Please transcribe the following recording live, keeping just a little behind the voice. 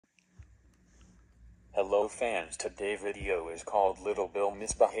Hello fans, today video is called Little Bill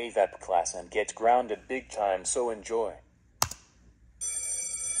Misbehave at Class and Gets Grounded Big Time, so enjoy.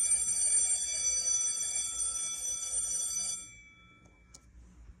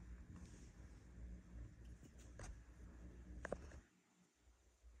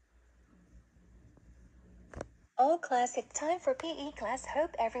 Oh, classic time for PE class.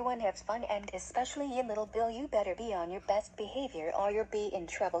 Hope everyone has fun, and especially you, little Bill. You better be on your best behavior or you'll be in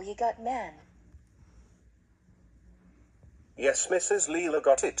trouble. You got man. Yes, Mrs. Leela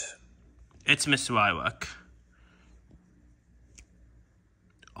got it. It's Mr. Iwork.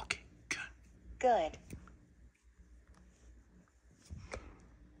 Okay, good. Good.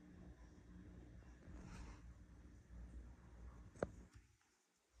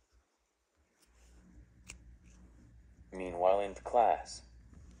 Meanwhile in class.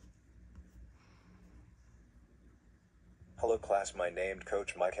 Hello class, my name's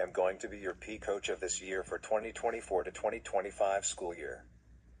Coach Mike. I'm going to be your PE coach of this year for 2024 to 2025 school year.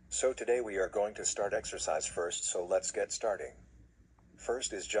 So today we are going to start exercise first, so let's get starting.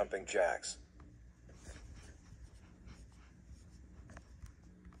 First is jumping jacks.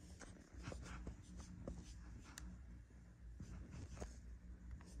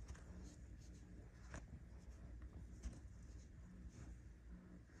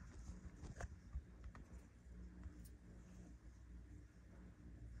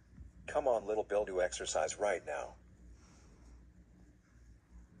 Come on, little Bill, do exercise right now.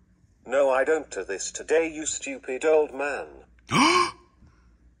 No, I don't do this today, you stupid old man.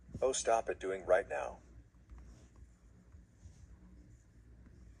 Oh, stop it doing right now.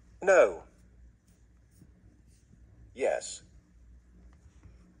 No. Yes.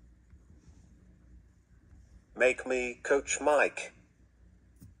 Make me Coach Mike.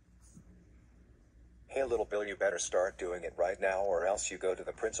 Hey, little Bill, you better start doing it right now or else you go to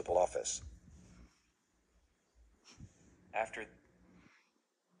the principal office.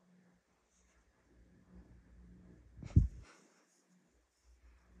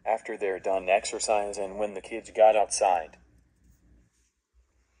 After they're done exercise and when the kids got outside.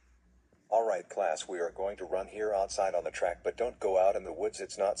 Alright class, we are going to run here outside on the track, but don't go out in the woods,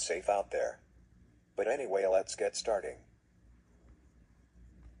 it's not safe out there. But anyway, let's get starting.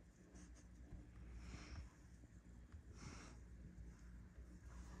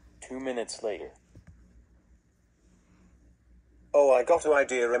 Two minutes later. Oh, I got an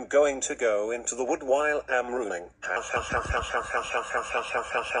idea. I'm going to go into the wood while I'm ruling.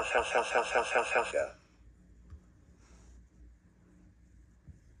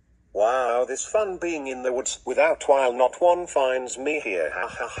 Wow, this fun being in the woods without while not one finds me here.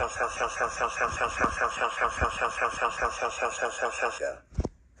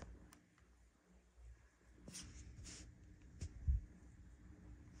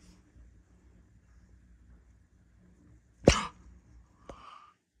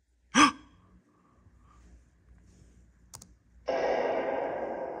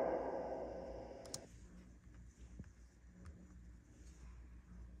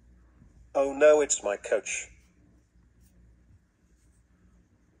 Oh no, it's my coach.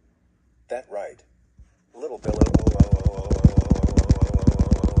 That right. Little Bill,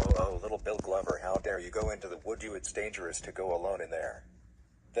 little Bill Glover, how dare you go into the wood? It's dangerous to go alone in there.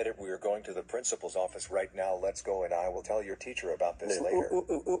 That if we are going to the principal's office right now, let's go and I will tell your teacher about this later.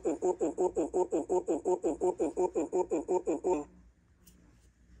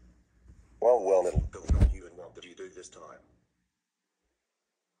 Well, little Bill, not you, and what did you do this time?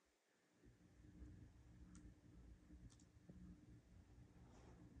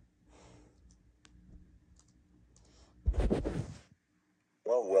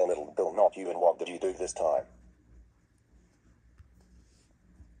 Well, little Bill, not you, and what did you do this time?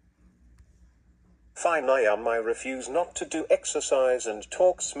 Fine, I refuse not to do exercise and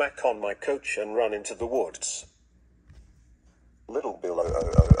talk smack on my coach and run into the woods. Little Bill,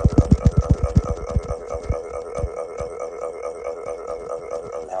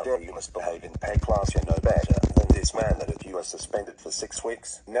 how dare you misbehave in PE class? You know better than this man that you are suspended for 6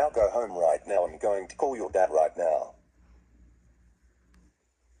 weeks. Now go home right now. I'm going to call your dad right now.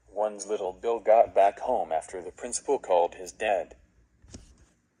 Once little Bill got back home after the principal called his dad.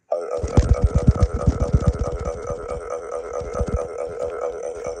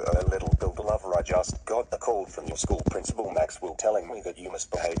 Little Bill Glover, I just got a call from your school principal, Maxwell, telling me that you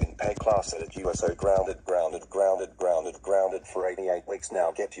misbehaved in PE class and that you are so grounded for 88 weeks.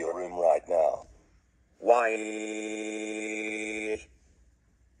 Now get to your room right now. Why?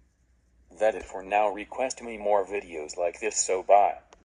 That it for now. Request me more videos like this, so bye.